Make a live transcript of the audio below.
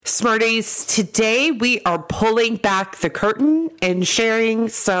Smarties. Today we are pulling back the curtain and sharing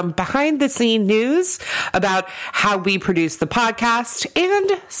some behind-the-scene news about how we produce the podcast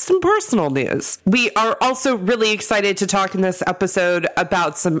and some personal news. We are also really excited to talk in this episode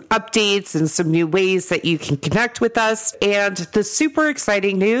about some updates and some new ways that you can connect with us, and the super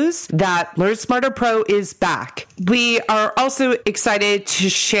exciting news that Learn Smarter Pro is back. We are also excited to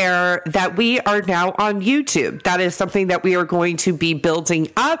share that we are now on YouTube. That is something that we are going to be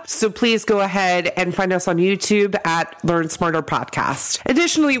building up. So please go ahead and find us on YouTube at Learn Smarter Podcast.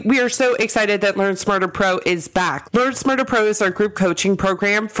 Additionally, we are so excited that Learn Smarter Pro is back. Learn Smarter Pro is our group coaching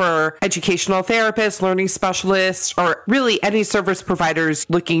program for educational therapists, learning specialists, or really any service providers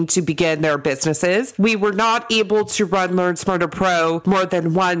looking to begin their businesses. We were not able to run Learn Smarter Pro more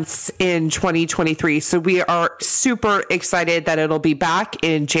than once in 2023. So we are super excited that it'll be back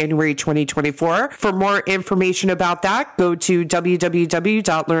in January 2024. For more information about that, go to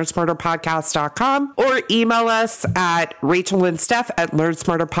www.learnsmarterpodcast.com or email us at Rachel and Steph at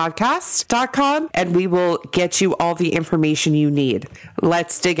learnsmarterpodcast.com, and we will get you all the information you need.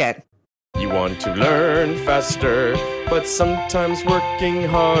 Let's dig in. You want to learn faster, but sometimes working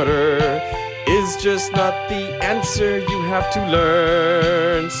harder is just not the answer. You have to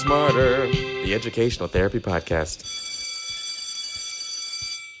learn smarter. The Educational Therapy Podcast.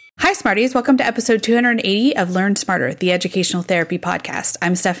 Hi, Smarties. Welcome to episode 280 of Learn Smarter, the Educational Therapy Podcast.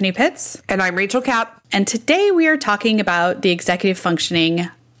 I'm Stephanie Pitts. And I'm Rachel Kapp. And today we are talking about the executive functioning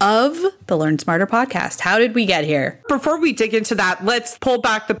of the Learn Smarter podcast. How did we get here? Before we dig into that, let's pull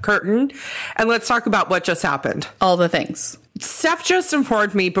back the curtain and let's talk about what just happened. All the things. Steph just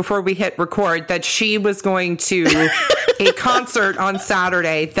informed me before we hit record that she was going to a concert on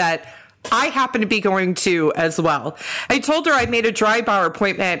Saturday that I happen to be going to as well. I told her I made a dry bar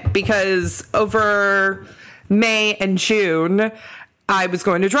appointment because over May and June, I was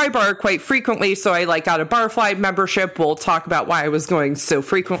going to dry bar quite frequently. So I got a Barfly membership. We'll talk about why I was going so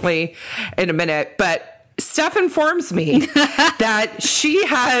frequently in a minute. But Steph informs me that she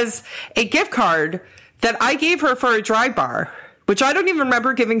has a gift card that I gave her for a dry bar, which I don't even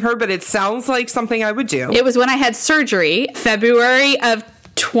remember giving her, but it sounds like something I would do. It was when I had surgery, February of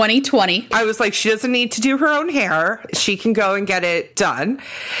 2020. I was like, she doesn't need to do her own hair. She can go and get it done.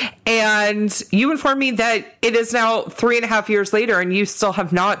 And you informed me that it is now 3.5 years later and you still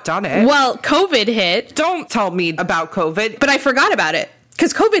have not done it. Well, COVID hit. Don't tell me about COVID. But I forgot about it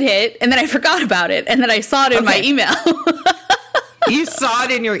because COVID hit and then I forgot about it. And then I saw it in my email. You saw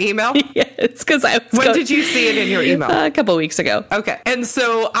it in your email? Yes, because I was When did you see it in your email? A couple weeks ago. Okay. And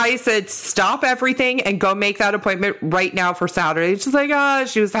so I said, stop everything and go make that appointment right now for Saturday. She's like,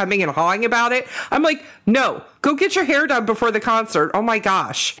 she was hemming and hawing about it. I'm like, no, go get your hair done before the concert. Oh my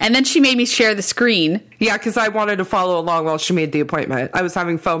gosh. And then she made me share the screen. Yeah, because I wanted to follow along while she made the appointment. I was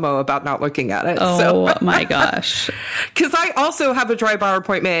having FOMO about not looking at it. Oh my gosh. Because I also have a dry bar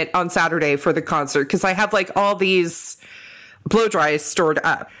appointment on Saturday for the concert because I have all these blow dries stored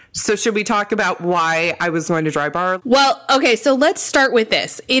up. So should we talk about why I was going to dry bar? Well, okay, so let's start with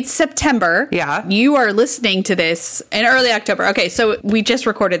this. It's September. Yeah. You are listening to this in early October. Okay, so we just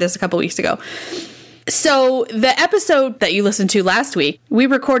recorded this a couple weeks ago. So the episode that you listened to last week, we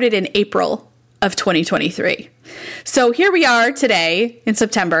recorded in April of 2023. So here we are today in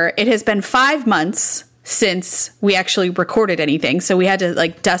September. It has been 5 months since we actually recorded anything. So we had to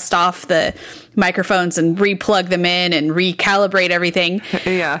dust off the microphones and replug them in and recalibrate everything.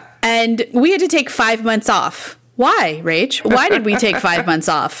 Yeah. And we had to take 5 months off. Why, Rach? Why did we take 5 months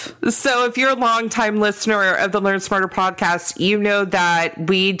off? So if you're a longtime listener of the Learn Smarter podcast, you know that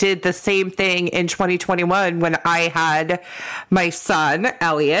we did the same thing in 2021 when I had my son,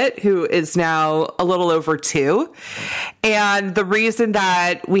 Elliot, who is now a little over 2. And the reason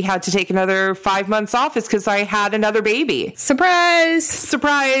that we had to take another 5 months off is because I had another baby. Surprise!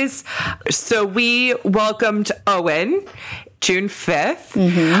 Surprise! So we welcomed Owen June 5th.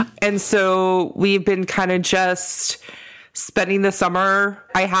 Mm-hmm. And so we've been kind of just spending the summer.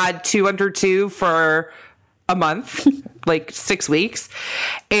 I had 2 under 2 for a month, 6 weeks,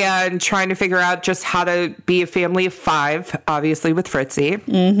 and trying to figure out just how to be a family of 5, obviously with Fritzy.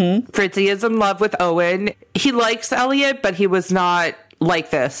 Mm-hmm. Fritzy is in love with Owen. He likes Elliot, but he was not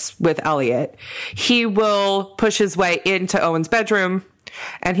like this with Elliot. He will push his way into Owen's bedroom,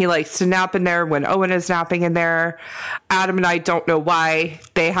 and he likes to nap in there when Owen is napping in there. Adam and I don't know why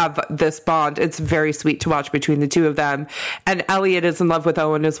they have this bond. It's very sweet to watch between the two of them. And Elliot is in love with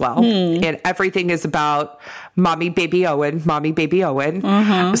Owen as well. And everything is about mommy, baby Owen, mommy, baby Owen.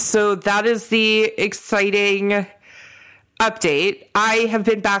 Mm-hmm. So that is the exciting update. I have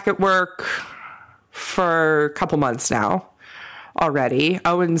been back at work for a couple months now. already.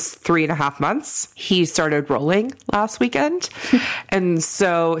 Owen's 3.5 months. He started rolling last weekend. And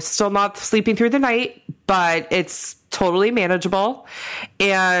so still not sleeping through the night, but it's totally manageable.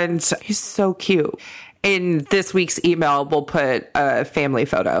 And he's so cute. In this week's email, we'll put a family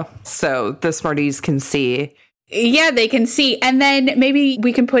photo so the Smarties can see. Yeah, they can see. And then maybe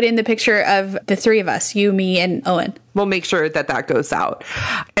we can put in the picture of the three of us, you, me, and Owen. We'll make sure that goes out.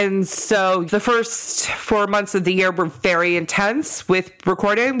 And so the first 4 months of the year were very intense with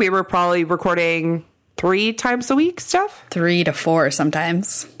recording. We were probably recording 3 times a week, Steph? 3 to 4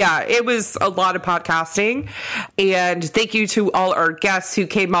 sometimes. Yeah, it was a lot of podcasting. And thank you to all our guests who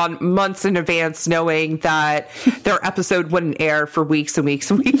came on months in advance knowing that their episode wouldn't air for weeks and weeks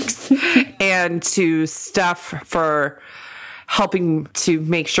and weeks. And to Steph for helping to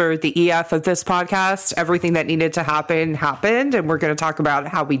make sure the EF of this podcast, everything that needed to happen, happened. And we're going to talk about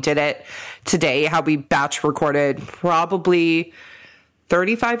how we did it today, how we batch recorded probably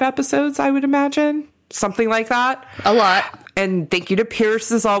 35 episodes, I would imagine. Something like that. A lot. And thank you to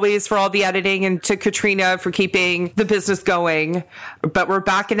Pierce, as always, for all the editing, and to Katrina for keeping the business going. But we're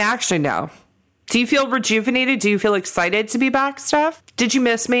back in action now. Do you feel rejuvenated? Do you feel excited to be back, Steph? Did you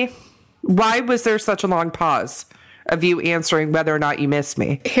miss me? Why was there such a long pause of you answering whether or not you missed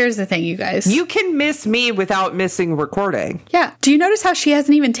me? Here's the thing, you guys. You can miss me without missing recording. Yeah. Do you notice how she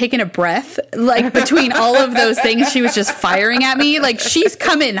hasn't even taken a breath? Like, between all of those things, she was just firing at me. Like, she's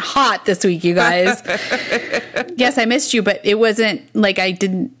coming hot this week, you guys. Yes, I missed you, but it wasn't like I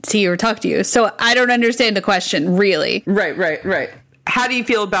didn't see you or talk to you. So I don't understand the question, really. Right. How do you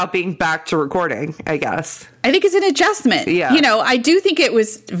feel about being back to recording, I guess? I think it's an adjustment. Yeah. You know, I do think it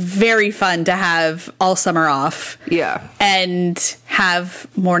was very fun to have all summer off. Yeah. And have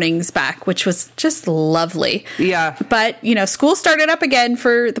mornings back, which was just lovely. Yeah. But, you know, school started up again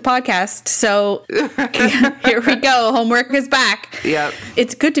for the podcast. So here we go. Homework is back. Yep.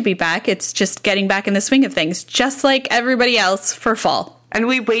 It's good to be back. It's just getting back in the swing of things, just like everybody else for fall. And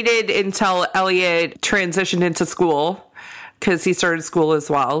we waited until Elliot transitioned into school, because he started school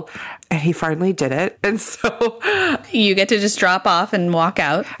as well, and he finally did it. And so you get to just drop off and walk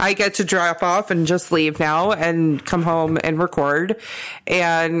out. I get to drop off and just leave now and come home and record.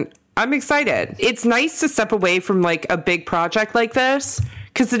 And I'm excited. It's nice to step away from like a big project like this,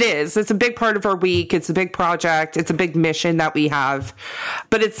 because it is. It's a big part of our week. It's a big project. It's a big mission that we have.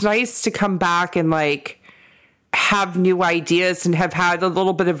 But it's nice to come back and like have new ideas and have had a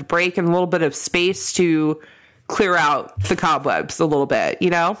little bit of a break and a little bit of space to clear out the cobwebs a little bit, you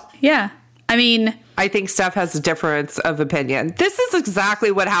know? Yeah. I mean, I think Steph has a difference of opinion. This is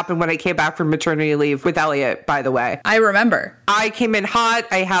exactly what happened when I came back from maternity leave with Elliot, by the way. I remember. I came in hot.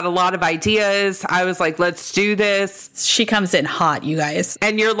 I had a lot of ideas. I was like, let's do this. She comes in hot, you guys.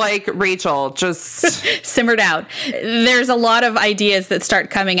 And you're like, Rachel, just simmer down. There's a lot of ideas that start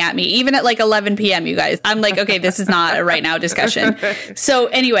coming at me, even at like 11 p.m., you guys. I'm like, okay, this is not a right now discussion. So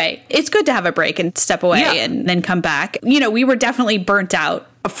anyway, it's good to have a break and step away and then come back. You know, we were definitely burnt out.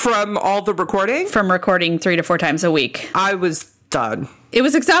 From all the recording? From recording 3 to 4 times a week. I was done. It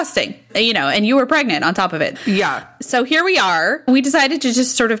was exhausting, you know, and you were pregnant on top of it. Yeah. So here we are. We decided to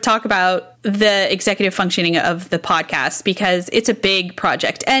just sort of talk about the executive functioning of the podcast because it's a big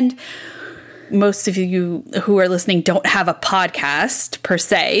project. And most of you who are listening don't have a podcast per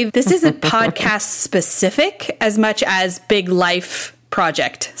se. This isn't podcast specific as much as big life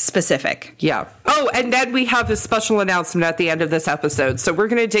project specific. Yeah. Oh, and then we have a special announcement at the end of this episode. So we're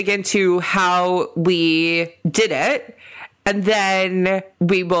going to dig into how we did it. And then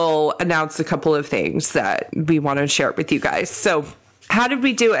we will announce a couple of things that we want to share with you guys. So how did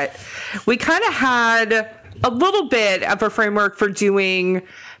we do it? We kind of had a little bit of a framework for doing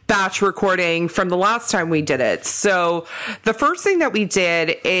batch recording from the last time we did it. So the first thing that we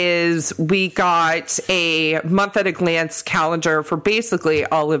did is we got a month at a glance calendar for basically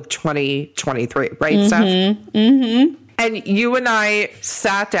all of 2023, right, Steph? Mm-hmm. And you and I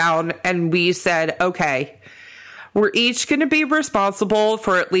sat down and we said, okay, we're each going to be responsible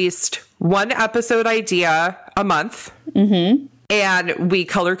for at least one episode idea a month. Mm-hmm. And we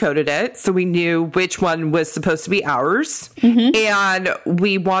color coded it, so we knew which one was supposed to be ours. Mm-hmm. And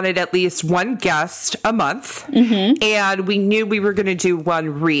we wanted at least one guest a month. Mm-hmm. And we knew we were going to do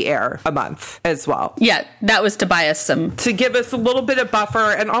one re-air a month as well. Yeah, that was to buy us some. To give us a little bit of buffer.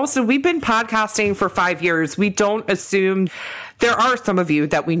 And also, we've been podcasting for 5 years. We don't assume... There are some of you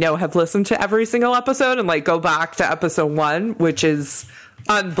that we know have listened to every single episode and like go back to episode 1, which is...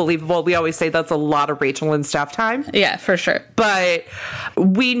 unbelievable. We always say that's a lot of Rachel and Steph time. Yeah, for sure. But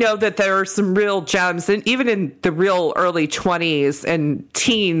we know that there are some real gems, and even in the real early 20s and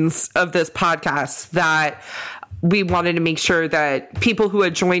teens of this podcast, that we wanted to make sure that people who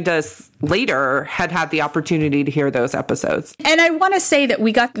had joined us later had the opportunity to hear those episodes. And I want to say that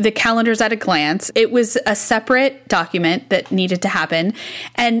we got the calendars at a glance. It was a separate document that needed to happen.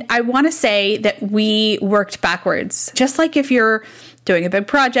 And I want to say that we worked backwards. Just like if you're doing a big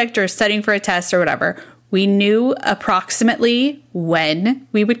project or studying for a test or whatever, we knew approximately when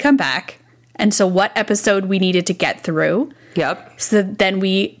we would come back. And so what episode we needed to get through. Yep. So then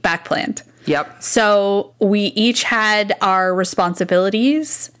we back planned. Yep. So we each had our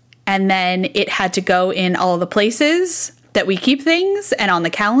responsibilities, and then it had to go in all the places that we keep things and on the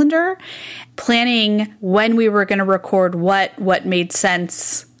calendar. Planning when we were going to record what made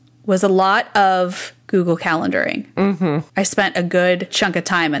sense was a lot of Google calendaring. Mm-hmm. I spent a good chunk of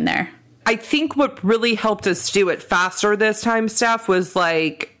time in there. I think what really helped us do it faster this time, Steph, was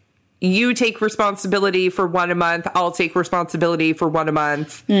like, you take responsibility for one a month, I'll take responsibility for one a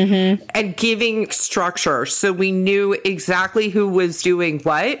month, and giving structure so we knew exactly who was doing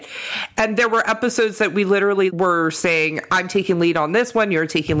what. And there were episodes that we literally were saying, I'm taking lead on this one, you're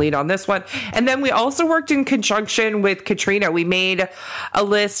taking lead on this one. And then we also worked in conjunction with Katrina. We made a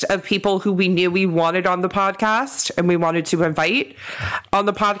list of people who we knew we wanted on the podcast and we wanted to invite on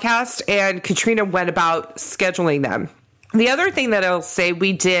the podcast, and Katrina went about scheduling them. The other thing that I'll say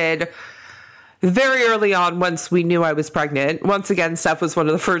we did very early on, once we knew I was pregnant, once again, Steph was one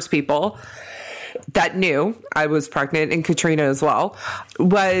of the first people that knew I was pregnant, and Katrina as well,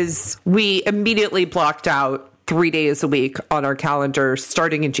 was we immediately blocked out 3 days a week on our calendar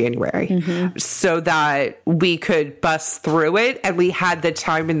starting in January so that we could bust through it, and we had the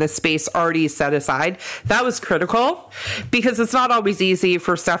time and the space already set aside. That was critical because it's not always easy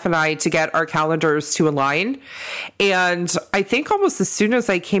for Steph and I to get our calendars to align. And I think almost as soon as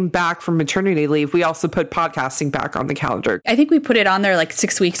I came back from maternity leave, we also put podcasting back on the calendar. I think we put it on there like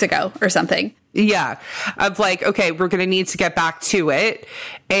 6 weeks ago or something. Yeah. Of like, okay, we're going to need to get back to it.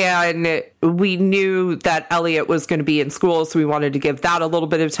 And we knew that Elliot was going to be in school, so we wanted to give that a little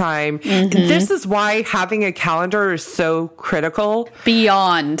bit of time. This is why having a calendar is so critical.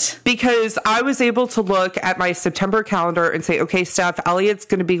 Beyond. Because I was able to look at my September calendar and say, okay, Steph, Elliot's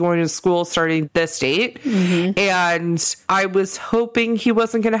going to be going to school starting this date. And I was hoping he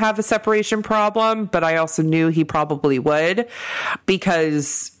wasn't going to have a separation problem, but I also knew he probably would,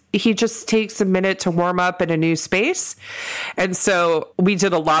 because he just takes a minute to warm up in a new space. And so we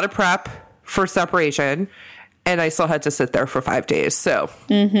did a lot of prep for separation, and I still had to sit there for 5 days. So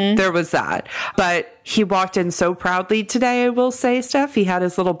there was that. But he walked in so proudly today, I will say, Steph. He had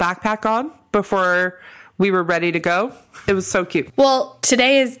his little backpack on before we were ready to go. It was so cute. Well,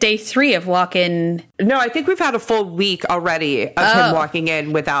 today is day 3 of walk-in. No, I think we've had a full week already of him walking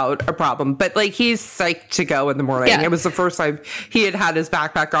in without a problem. But like, he's psyched to go in the morning. Yeah. It was the first time he had his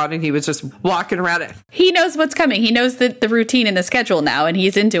backpack on and he was just walking around it. He knows what's coming. He knows the routine and the schedule now, and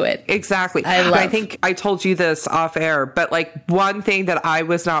he's into it. Exactly. I think I told you this off air, but like, one thing that I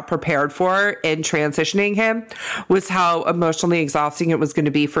was not prepared for in transitioning him was how emotionally exhausting it was going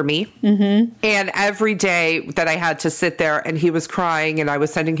to be for me. And every day that I had to sit there and he was crying and I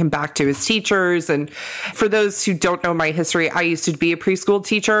was sending him back to his teachers. And for those who don't know my history, I used to be a preschool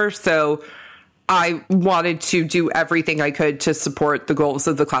teacher. So I wanted to do everything I could to support the goals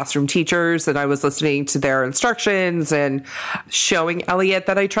of the classroom teachers. And I was listening to their instructions and showing Elliot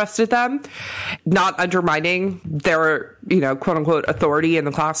that I trusted them, not undermining their, quote unquote, authority in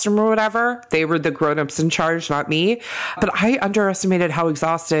the classroom or whatever. They were the grownups in charge, not me. But I underestimated how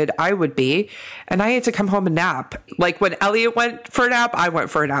exhausted I would be. And I had to come home and nap. Like, when Elliot went for a nap, I went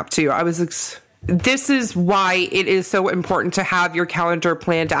for a nap too. I was This is why it is so important to have your calendar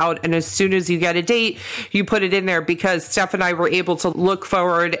planned out. And as soon as you get a date, you put it in there, because Steph and I were able to look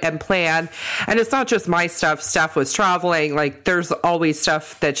forward and plan. And it's not just my stuff. Steph was traveling. Like, there's always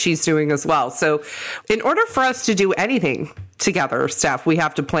stuff that she's doing as well. So in order for us to do anything together, Steph, we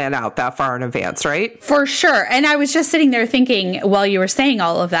have to plan out that far in advance, right? For sure. And I was just sitting there thinking, while you were saying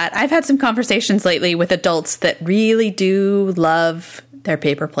all of that, I've had some conversations lately with adults that really do love their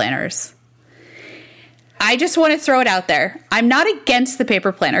paper planners. I just want to throw it out there. I'm not against the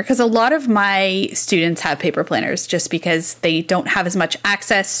paper planner, because a lot of my students have paper planners just because they don't have as much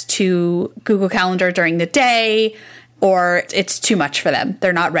access to Google Calendar during the day, or it's too much for them.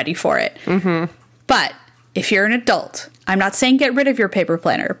 They're not ready for it. But if you're an adult, I'm not saying get rid of your paper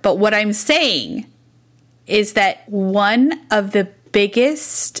planner, but what I'm saying is that one of the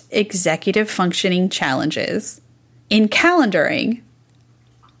biggest executive functioning challenges in calendaring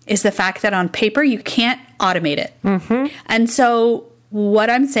is the fact that on paper, you can't automate it. And so what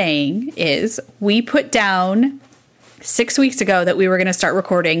I'm saying is, we put down 6 weeks ago that we were going to start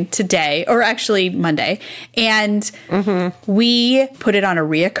recording today, or actually Monday, and we put it on a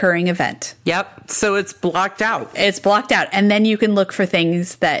reoccurring event. Yep. So it's blocked out. It's blocked out. And then you can look for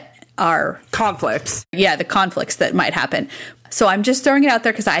things that are Conflicts. yeah, the conflicts that might happen. So I'm just throwing it out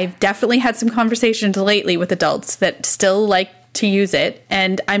there because I've definitely had some conversations lately with adults that still like to use it.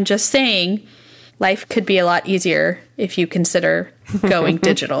 And I'm just saying life could be a lot easier if you consider going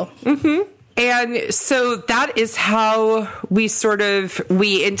digital. And so that is how we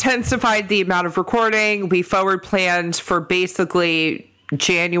we intensified the amount of recording. We forward planned for basically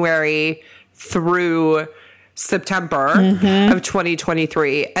January through September of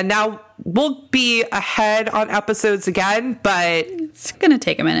 2023. And now we'll be ahead on episodes again, but It's going to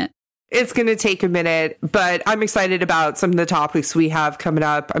take a minute. it's going to take a minute. But I'm excited about some of the topics we have coming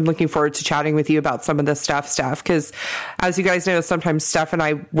up. I'm looking forward to chatting with you about some of the stuff, because as you guys know, sometimes Steph and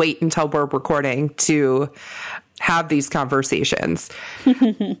I wait until we're recording to have these conversations.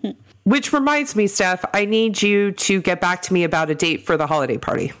 Which reminds me, Steph, I need you to get back to me about a date for the holiday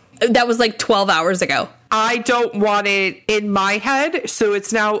party. That was like 12 hours ago. I don't want it in my head, so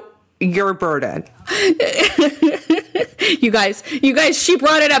it's now your burden. You guys, she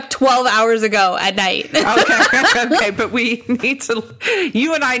brought it up 12 hours ago at night. Okay, but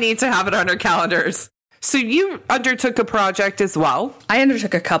you and I need to have it on our calendars. So you undertook a project as well. I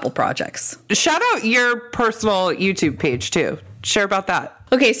undertook a couple projects. Shout out your personal YouTube page too. Share about that.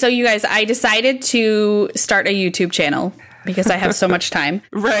 Okay, so you guys, I decided to start a YouTube channel because I have so much time.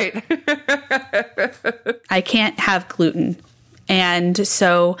 Right. I can't have gluten. And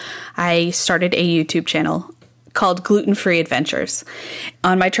so I started a YouTube channel called Gluten Free Adventures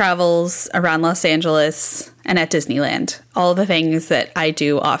on my travels around Los Angeles and at Disneyland, all the things that I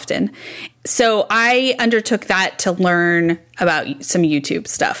do often. So I undertook that to learn about some YouTube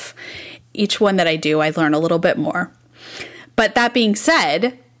stuff. Each one that I do, I learn a little bit more. But that being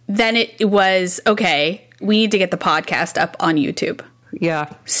said, then it was, okay, we need to get the podcast up on YouTube.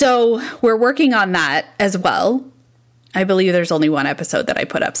 Yeah. So we're working on that as well. I believe there's only one episode that I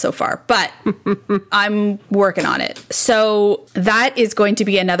put up so far, but I'm working on it. So that is going to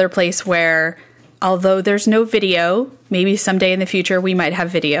be another place where, although there's no video, maybe someday in the future we might have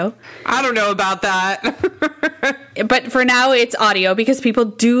video. I don't know about that. But for now, it's audio because people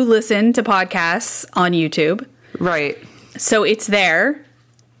do listen to podcasts on YouTube. Right. So it's there,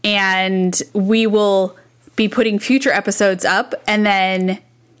 and we will be putting future episodes up, and then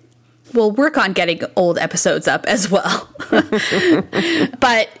we'll work on getting old episodes up as well.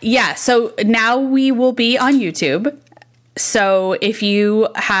 But yeah, so now we will be on YouTube. So if you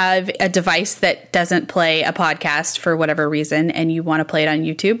have a device that doesn't play a podcast for whatever reason and you want to play it on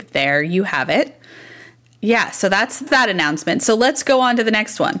YouTube, there you have it. Yeah, so that's that announcement. So let's go on to the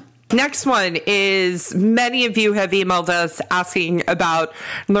next one. Next one is, many of you have emailed us asking about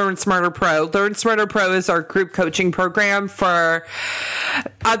Learn Smarter Pro. Learn Smarter Pro is our group coaching program for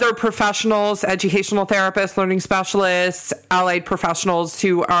other professionals, educational therapists, learning specialists, allied professionals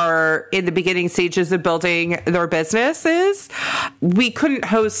who are in the beginning stages of building their businesses. We couldn't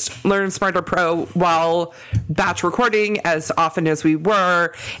host Learn Smarter Pro while batch recording as often as we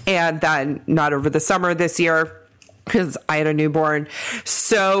were, and then not over the summer this year, because I had a newborn.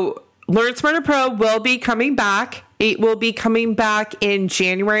 So Learn Smarter Pro will be coming back. It will be coming back in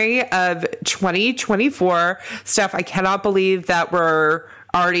January of 2024. Steph, I cannot believe that we're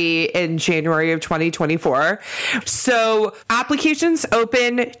already in January of 2024. So applications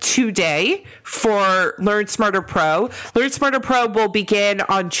open today for Learn Smarter Pro. Learn Smarter Pro will begin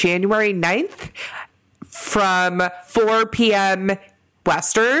on January 9th from 4 p.m.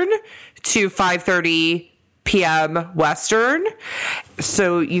 Western to 5:30 p.m. Western.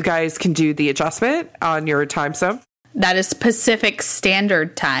 So you guys can do the adjustment on your time zone. That is Pacific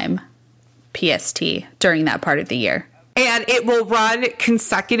Standard Time, PST, during that part of the year. And it will run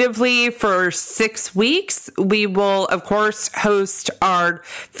consecutively for 6 weeks. We will, of course, host our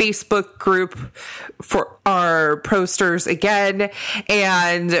Facebook group for our posters again.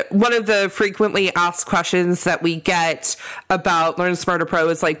 And one of the frequently asked questions that we get about Learn Smarter Pro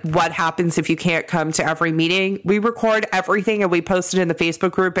is like, what happens if you can't come to every meeting? We record everything and we post it in the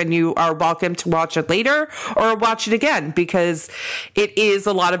Facebook group, and you are welcome to watch it later or watch it again, because it is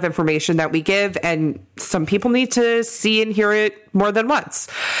a lot of information that we give, and some people need to see and hear it more than once.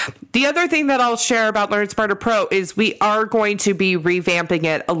 The other thing that I'll share about Learn Smarter Pro is we are going to be revamping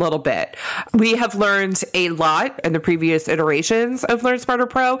it a little bit. We have learned a lot in the previous iterations of Learn Smarter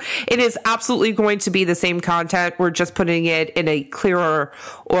Pro. It is absolutely going to be the same content. We're just putting it in a clearer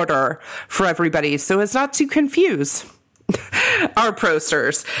order for everybody so as not to confuse our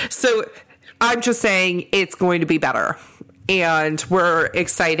prosters. So I'm just saying it's going to be better. And we're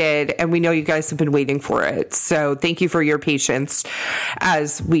excited, and we know you guys have been waiting for it. So thank you for your patience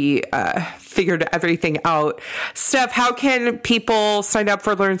as we figured everything out. Steph, how can people sign up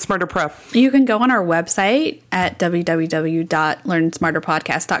for Learn Smarter Pro? You can go on our website at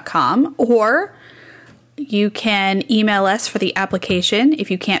www.learnsmarterpodcast.com, or you can email us for the application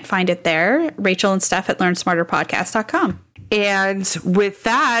if you can't find it there, Rachel and Steph at learnsmarterpodcast.com. And with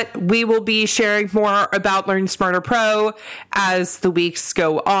that, we will be sharing more about Learn Smarter Pro as the weeks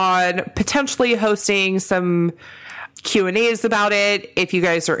go on, potentially hosting some Q&As about it. If you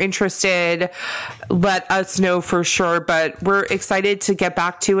guys are interested, let us know for sure. But we're excited to get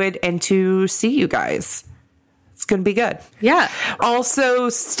back to it and to see you guys. It's going to be good. Yeah. Also,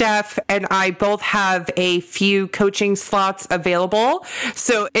 Steph and I both have a few coaching slots available.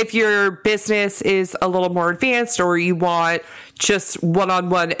 So if your business is a little more advanced or you want just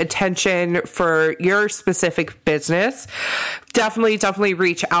one-on-one attention for your specific business, definitely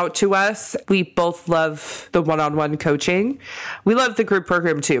reach out to us. We both love the one-on-one coaching. We love the group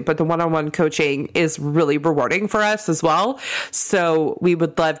program too, but the one-on-one coaching is really rewarding for us as well. So we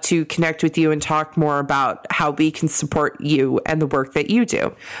would love to connect with you and talk more about how we can support you and the work that you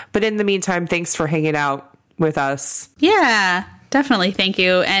do. But in the meantime, thanks for hanging out with us. Yeah, definitely. Thank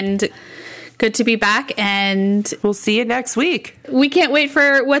you. And good to be back, and we'll see you next week. We can't wait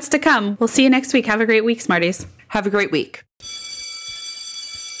for what's to come. We'll see you next week. Have a great week, Smarties. Have a great week.